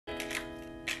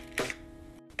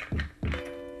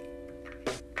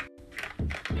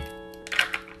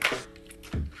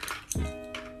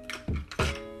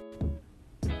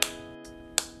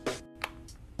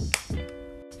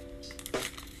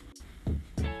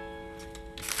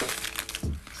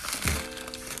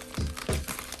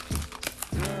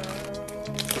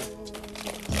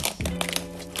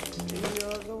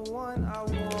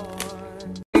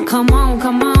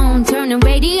come on, turn the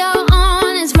radio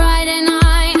on. It's Friday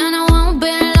night and I won't be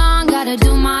long. Gotta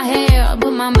do my hair,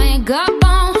 put my makeup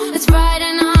on. It's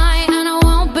Friday night and I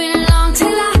won't be long till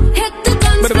I hit the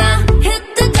dance floor, hit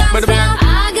the dance floor.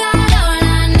 I got all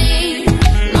I need.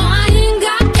 No, I ain't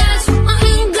got cash,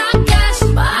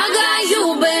 but I got you,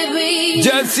 baby.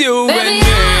 Just you baby, and me.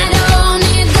 I don't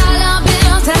need dollar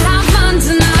bills to have fun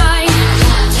tonight.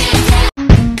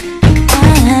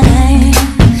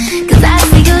 Cause I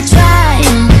see you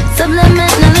trying,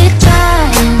 subliminally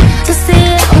trying to see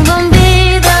I'm gonna be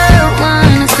the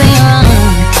one to stay on.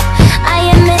 I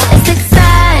admit it's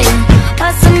exciting,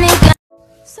 watching me go.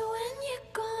 So when you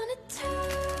gonna tell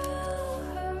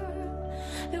her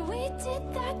that we did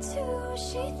that too?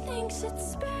 She thinks it's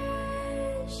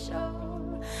special,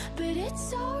 but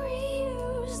it's all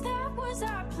reused. That was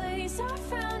our place, I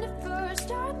found it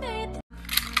first, I made the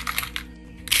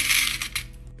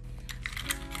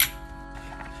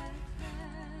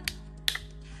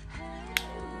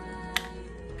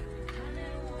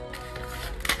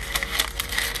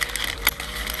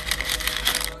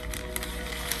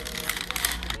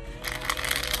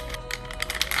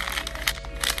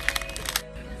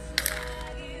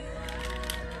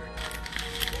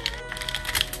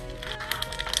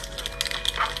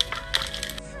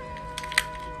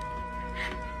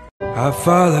I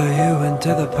follow you into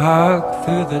the park,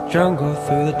 through the jungle,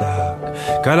 through the dark.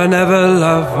 God, I never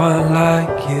loved one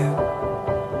like you.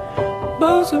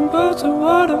 Boats and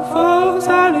waterfalls,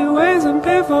 alleyways and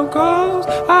payphone calls.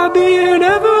 I'll be here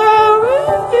never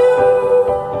with you.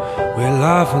 We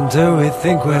laugh until we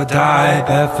think we'll die,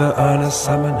 barefoot on a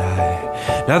summer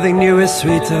night. Nothing new is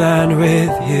sweeter than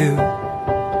with you.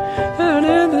 And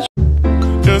in the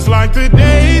just like the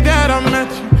day that I met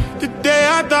you, the day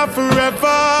I thought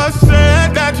forever.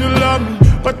 Said that you love me,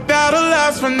 but that'll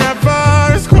last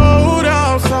forever. It's cold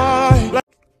outside.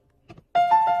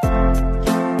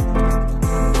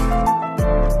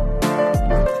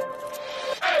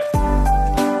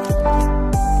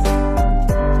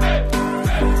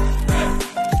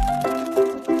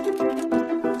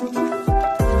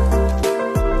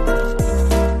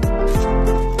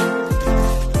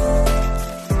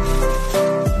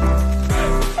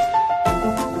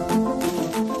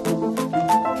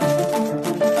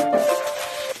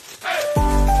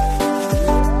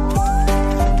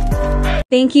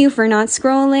 Thank you for not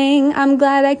scrolling. I'm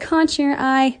glad I caught your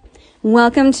eye.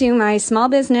 Welcome to my small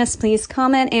business. Please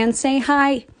comment and say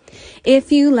hi.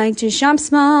 If you like to shop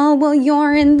small, well,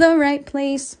 you're in the right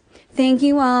place. Thank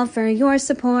you all for your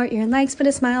support. Your likes put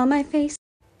a smile on my face.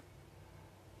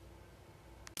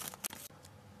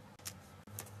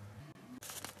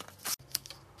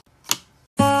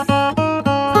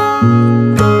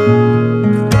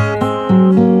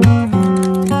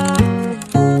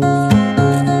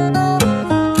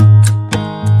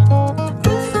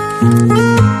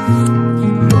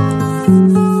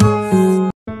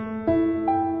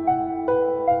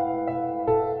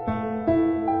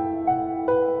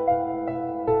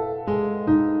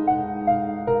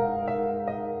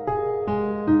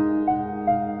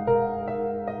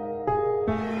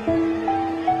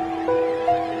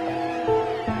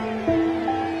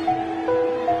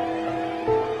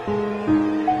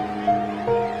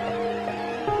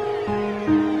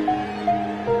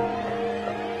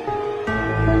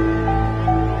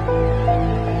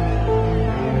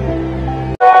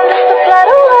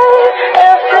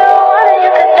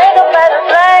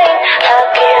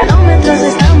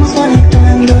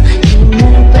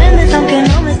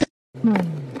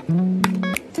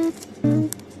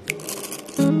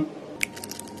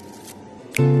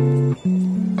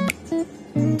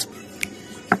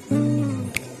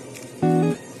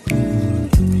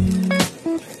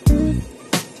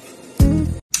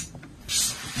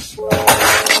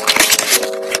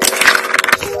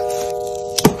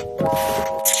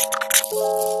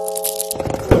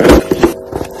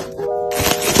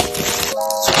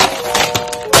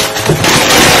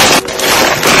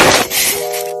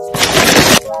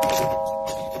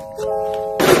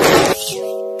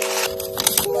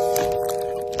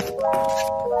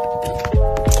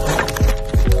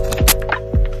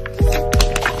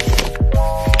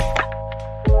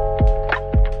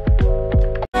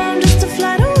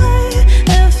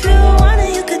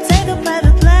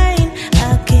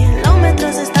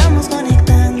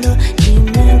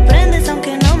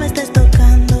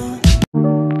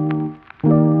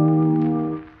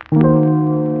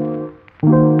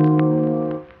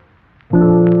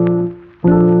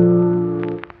 you.